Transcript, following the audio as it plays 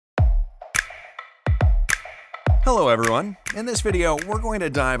Hello everyone! In this video, we're going to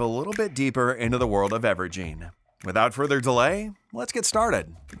dive a little bit deeper into the world of Evergine. Without further delay, let's get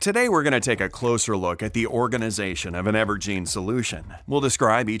started. Today we're going to take a closer look at the organization of an Evergine solution. We'll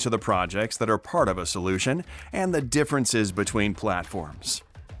describe each of the projects that are part of a solution and the differences between platforms.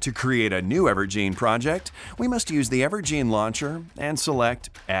 To create a new Evergine project, we must use the Evergine Launcher and select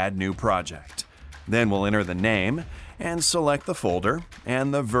Add New Project. Then we'll enter the name and select the folder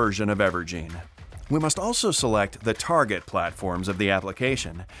and the version of Evergine. We must also select the target platforms of the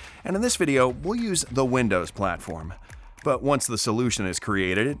application, and in this video, we'll use the Windows platform. But once the solution is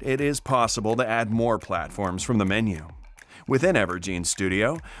created, it is possible to add more platforms from the menu. Within Evergine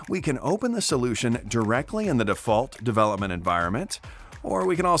Studio, we can open the solution directly in the default development environment, or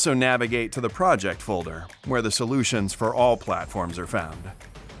we can also navigate to the project folder, where the solutions for all platforms are found.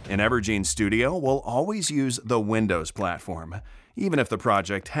 In Evergine Studio, we'll always use the Windows platform, even if the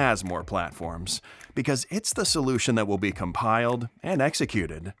project has more platforms, because it's the solution that will be compiled and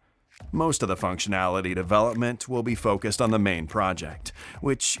executed. Most of the functionality development will be focused on the main project,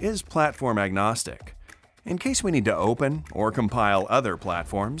 which is platform agnostic. In case we need to open or compile other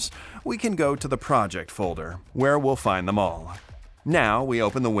platforms, we can go to the project folder, where we'll find them all. Now we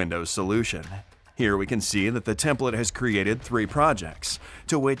open the Windows solution. Here we can see that the template has created 3 projects,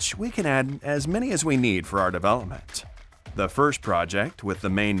 to which we can add as many as we need for our development. The first project, with the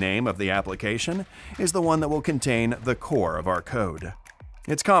main name of the application, is the one that will contain the core of our code.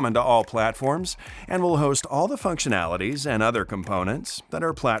 It's common to all platforms and will host all the functionalities and other components that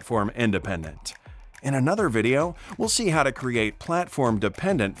are platform independent. In another video, we'll see how to create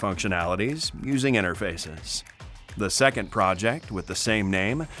platform-dependent functionalities using interfaces. The second project, with the same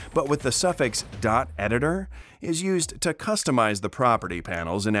name, but with the suffix .editor, is used to customize the property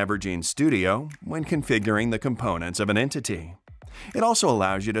panels in Evergine Studio when configuring the components of an entity. It also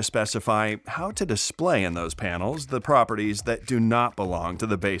allows you to specify how to display in those panels the properties that do not belong to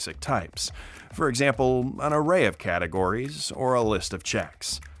the basic types, for example, an array of categories or a list of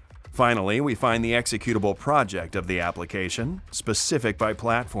checks. Finally, we find the executable project of the application, specific by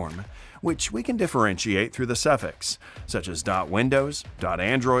platform, which we can differentiate through the suffix, such as .windows,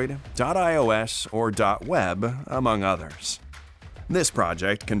 .android, .ios, or .web, among others. This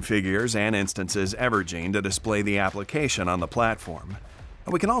project configures and instances Evergine to display the application on the platform.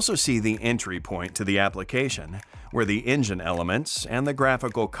 We can also see the entry point to the application, where the engine elements and the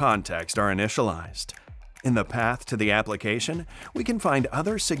graphical context are initialized. In the path to the application, we can find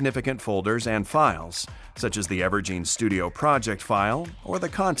other significant folders and files, such as the Evergine Studio project file or the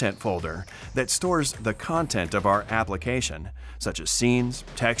content folder that stores the content of our application, such as scenes,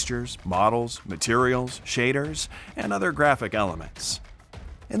 textures, models, materials, shaders, and other graphic elements.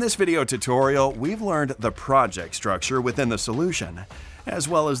 In this video tutorial, we've learned the project structure within the solution, as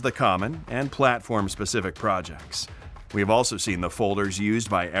well as the common and platform-specific projects. We've also seen the folders used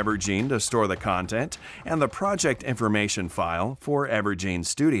by Evergine to store the content and the project information file for Evergine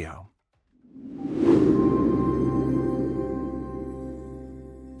Studio.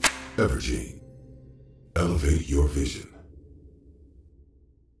 Evergine. Elevate your vision.